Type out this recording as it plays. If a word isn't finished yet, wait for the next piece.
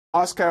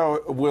Moscow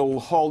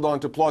will hold on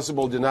to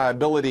plausible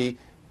deniability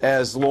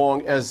as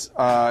long as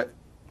the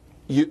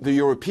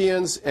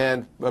Europeans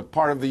and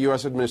part of the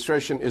U.S.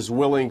 administration is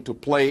willing to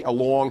play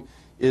along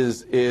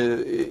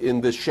in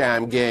the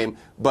sham game.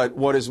 But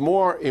what is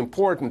more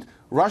important,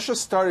 Russia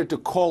started to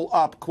call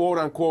up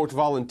quote-unquote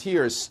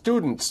volunteers,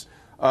 students,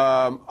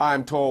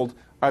 I'm told,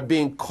 are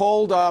being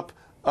called up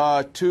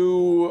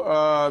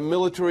to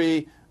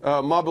military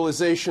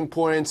mobilization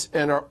points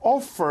and are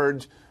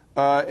offered,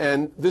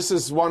 and this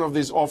is one of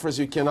these offers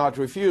you cannot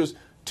refuse,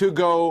 to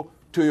go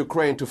to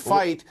Ukraine to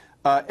fight.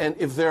 And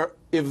if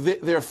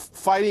they're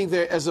fighting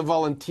there as a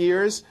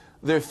volunteers,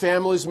 their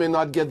families may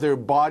not get their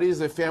bodies,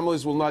 their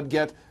families will not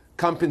get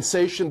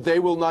compensation, they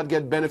will not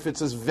get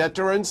benefits as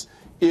veterans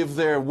if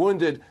they're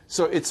wounded.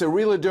 So it's a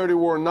really dirty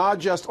war, not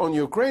just on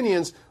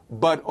Ukrainians,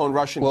 but on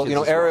Russian kids.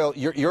 Well, Ariel,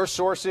 your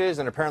sources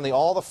and apparently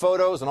all the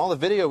photos and all the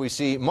video we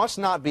see must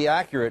not be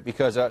accurate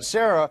because,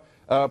 Sarah,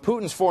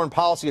 Putin's foreign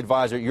policy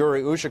advisor,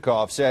 Yuri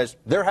Ushakov, says,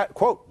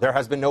 quote, there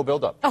has been no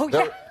buildup. Oh,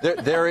 yeah.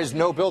 There is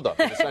no buildup,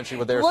 is essentially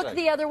what they're saying. Look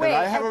the other way.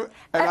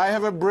 And I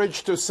have a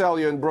bridge to sell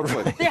you in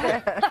Brooklyn.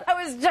 Yeah, I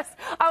was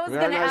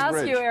going to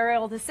ask you,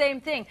 Ariel, the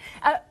same thing.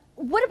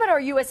 What about our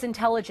U.S.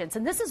 intelligence?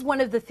 And this is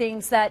one of the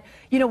things that,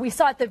 we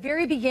saw at the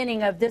very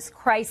beginning of this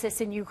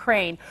crisis in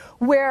Ukraine,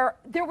 where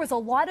there was a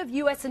lot of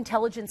U.S.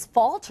 intelligence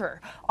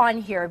falter on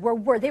here,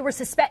 where they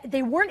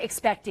weren't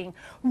expecting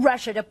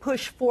Russia to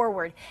push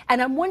forward.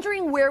 And I'm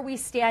wondering where we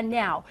stand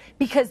now,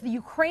 because the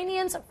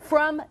Ukrainians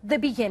from the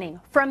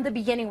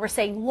beginning were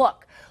saying,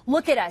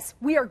 look at us.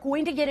 We are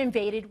going to get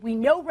invaded. We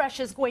know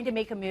Russia's going to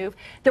make a move.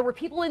 There were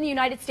people in the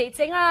United States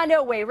saying,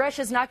 no way,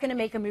 Russia's not going to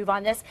make a move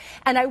on this.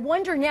 And I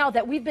wonder now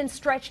that we've been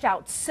stretched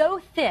out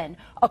so thin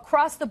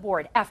across the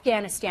board,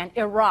 Afghanistan,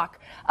 Iraq,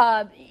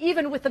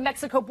 even with the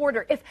Mexico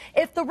border,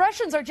 if the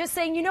Russians are just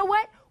saying, you know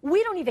what,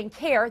 we don't even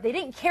care. They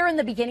didn't care in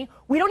the beginning.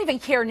 We don't even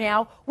care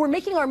now. We're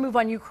making our move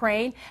on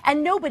Ukraine,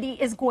 and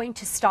nobody is going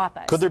to stop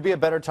us. Could there be a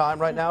better time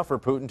right now for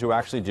Putin to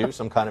actually do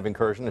some kind of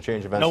incursion to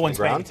change events no on one's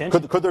the ground? paying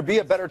attention. Could there be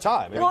a better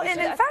time? Well, and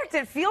in fact,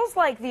 it feels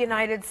like the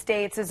United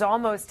States is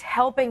almost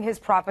helping his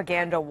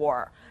propaganda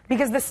war.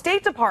 Because the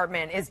State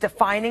Department is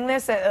defining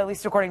this, at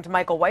least according to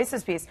Michael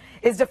Weiss's piece,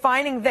 is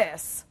defining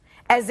this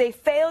as a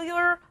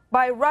failure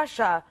by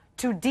Russia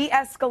to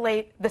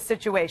de-escalate the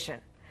situation.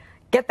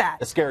 Get that.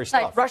 That's scary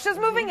stuff. Like, Russia's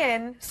moving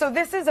in, so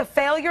this is a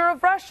failure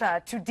of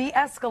Russia to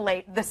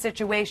de-escalate the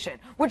situation,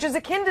 which is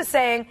akin to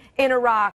saying in Iraq,